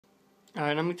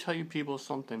Alright, let me tell you people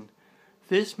something.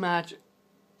 This match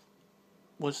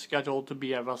was scheduled to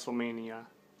be at WrestleMania.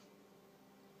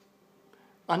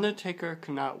 Undertaker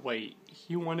could not wait.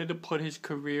 He wanted to put his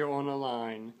career on the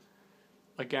line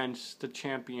against the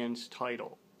champion's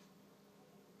title.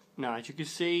 Now, as you can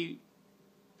see,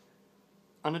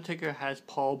 Undertaker has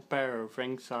Paul Bearer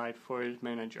ringside for his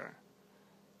manager,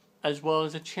 as well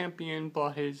as the champion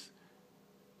brought his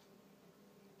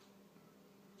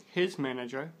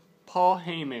manager, Paul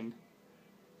Heyman.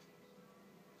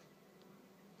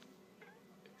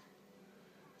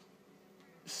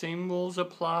 Same rules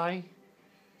apply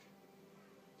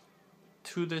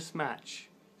to this match.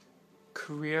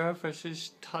 Career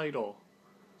versus title.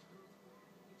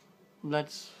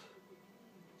 Let's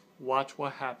watch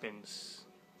what happens.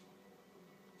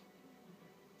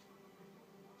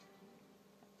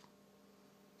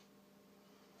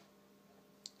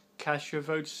 Cast your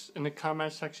votes in the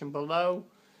comment section below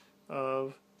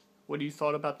of what you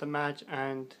thought about the match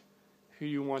and who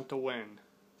you want to win.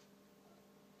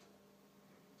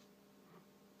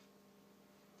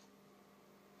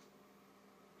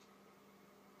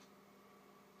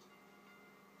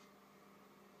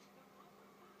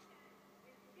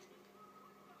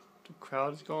 The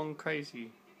crowd's going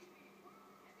crazy.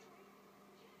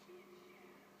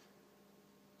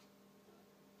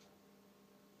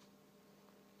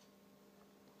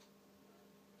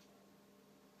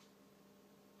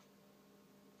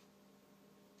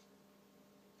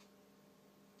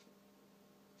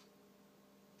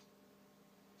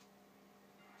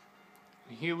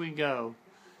 Here we go.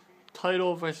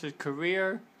 Title versus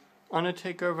career.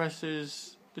 Undertaker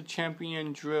versus the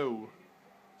champion Drew.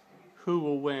 Who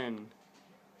will win?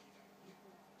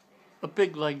 A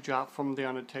big leg drop from the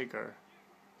Undertaker.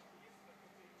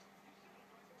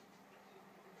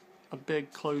 A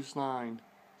big clothesline.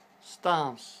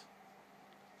 Stomps.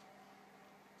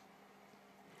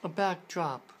 A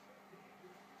backdrop.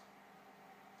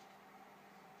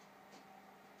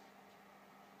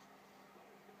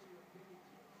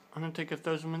 Undertaker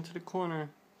throws him into the corner.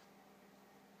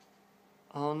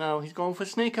 Oh no, he's going for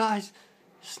Snake Eyes.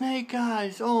 Snake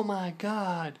Eyes, oh my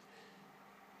god.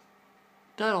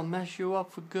 That'll mess you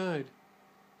up for good.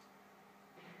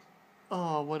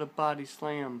 Oh, what a body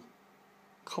slam.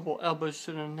 Couple elbows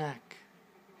to the neck.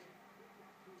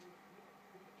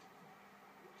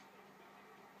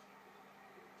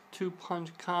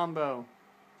 Two-punch combo.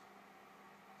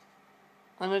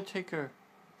 Undertaker.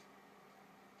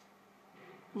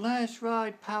 Last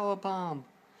ride powerbomb.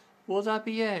 Will that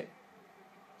be it?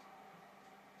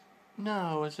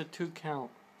 No, it's a 2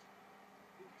 count.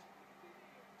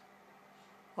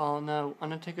 Oh no,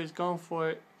 Undertaker's going for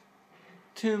it.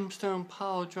 Tombstone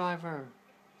power driver.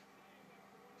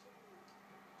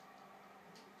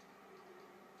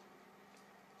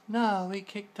 No, he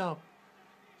kicked up.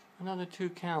 Another 2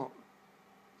 count.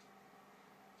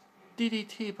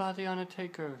 DDT by the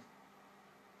Undertaker.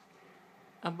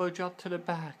 Elbow drop to the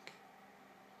back.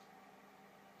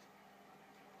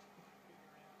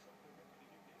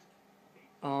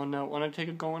 Oh no,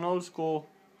 Undertaker going old school.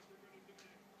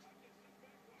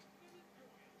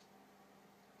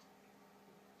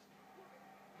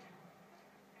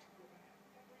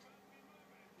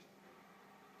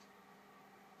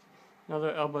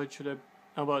 Another elbow to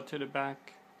the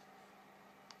back.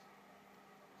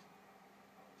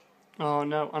 Oh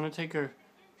no, Undertaker.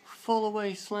 Full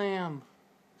away slam.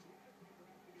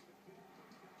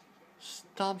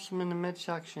 Stomps him in the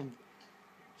midsection.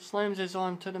 Slams his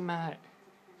arm to the mat.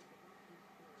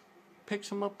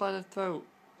 Picks him up by the throat.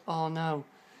 Oh no.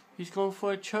 He's going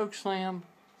for a choke slam.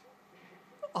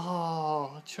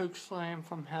 Oh, a choke slam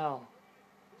from hell.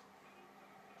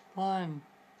 1.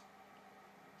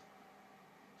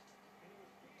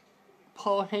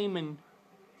 Paul Heyman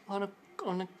on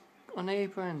an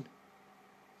apron.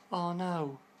 Oh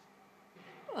no.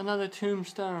 Another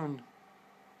tombstone.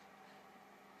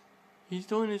 He's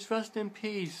doing his rest in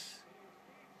peace.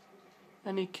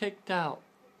 And he kicked out.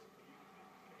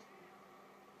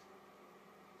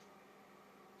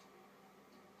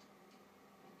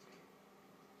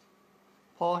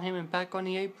 Paul Heyman back on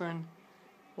the apron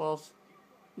while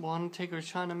Undertaker's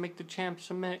trying to make the champ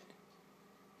submit.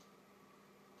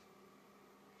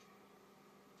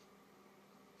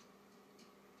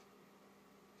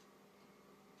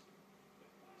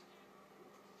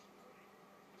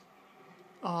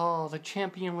 Oh, the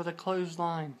champion with a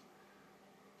clothesline.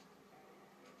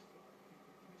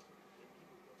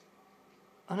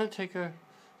 Undertaker,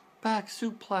 back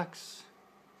suplex.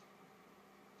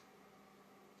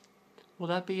 Will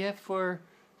that be it for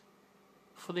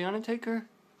the Undertaker?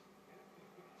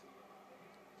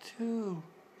 2.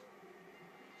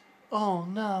 Oh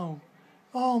no.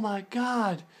 Oh my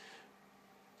God.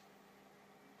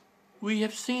 We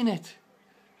have seen it.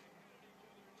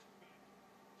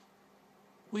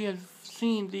 We have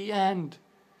seen the end.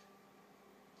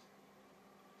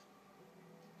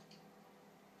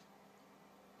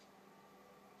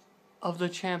 Of the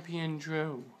champion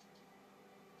Drew.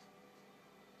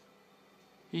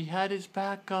 He had his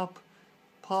backup,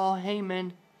 Paul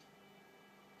Heyman.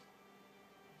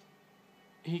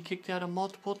 He kicked out of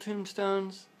multiple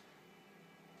tombstones.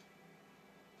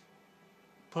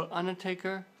 Put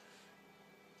Undertaker.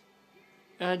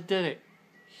 And did it.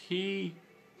 He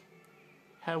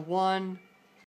had won